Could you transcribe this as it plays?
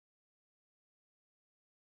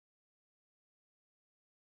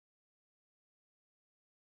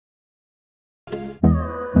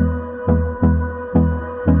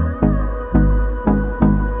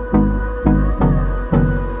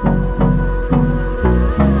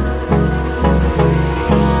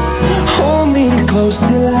close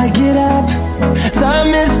till I get up.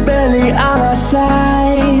 Time is barely on our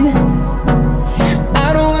side. I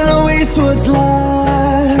don't wanna waste what's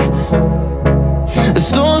left. The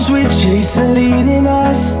storms we chase are leading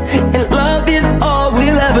us, and love is all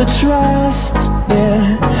we'll ever trust. Yeah,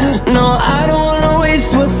 no, I don't wanna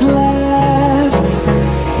waste what's left.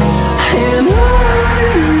 And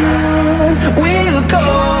on we'll go,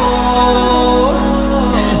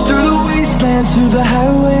 through the wastelands, through the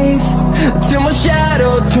highways, till my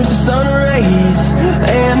shadow turns to sun rays.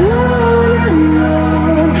 And on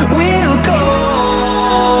we'll go,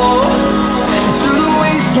 through the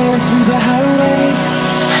wastelands, through the highways,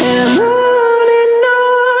 and on we'll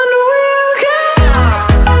go.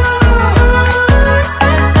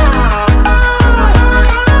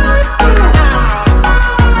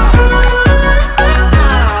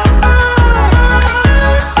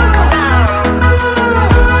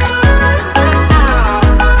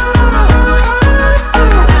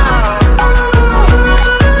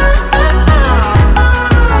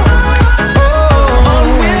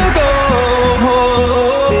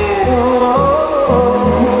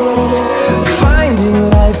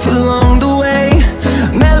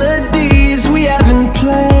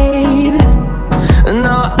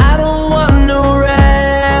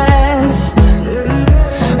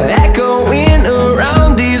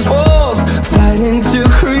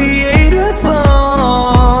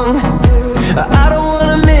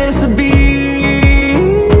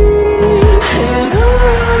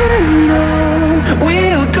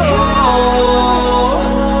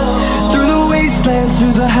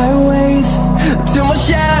 Through the highways, till my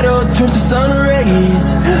shadow turns to sun rays.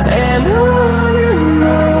 And on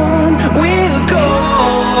we'll go,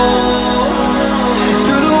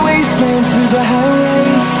 through the wastelands, through the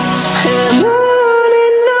highways, and on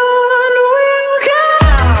we'll go.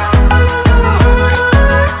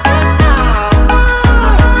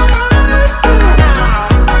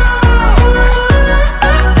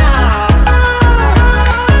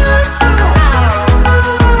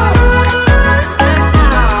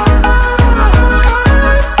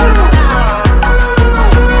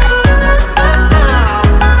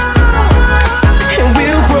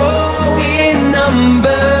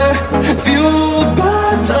 Fueled by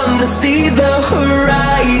them to see the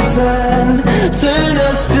horizon, turn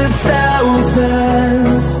us to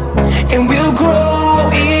thousands, and we'll grow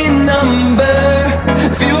in number.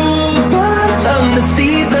 Fueled by them to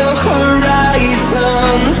see the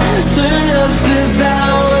horizon, turn us to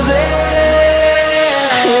thousands,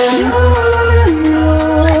 and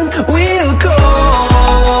on we'll go,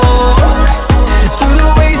 through the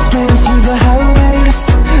wastelands, through the highways,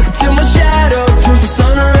 till my shadow turns to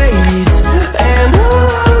sun rays.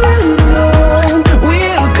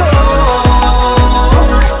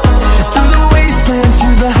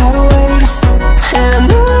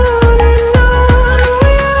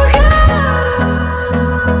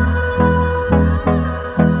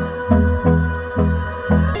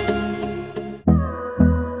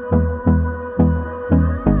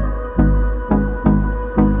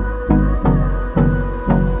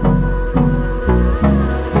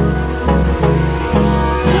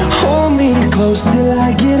 Close till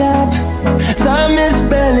I get up. Time is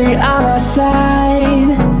barely on our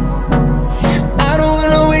side. I don't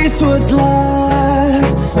wanna waste what's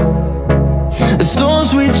left. The storms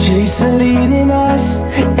we chase are leading us,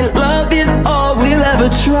 and love is all we'll ever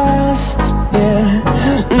trust. Yeah,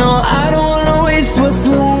 no, I don't wanna waste what's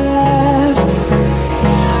left.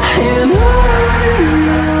 And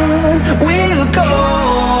on we'll go,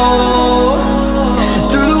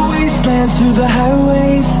 through the wastelands, through the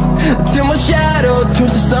highways, till my shadow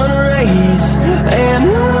turns to sun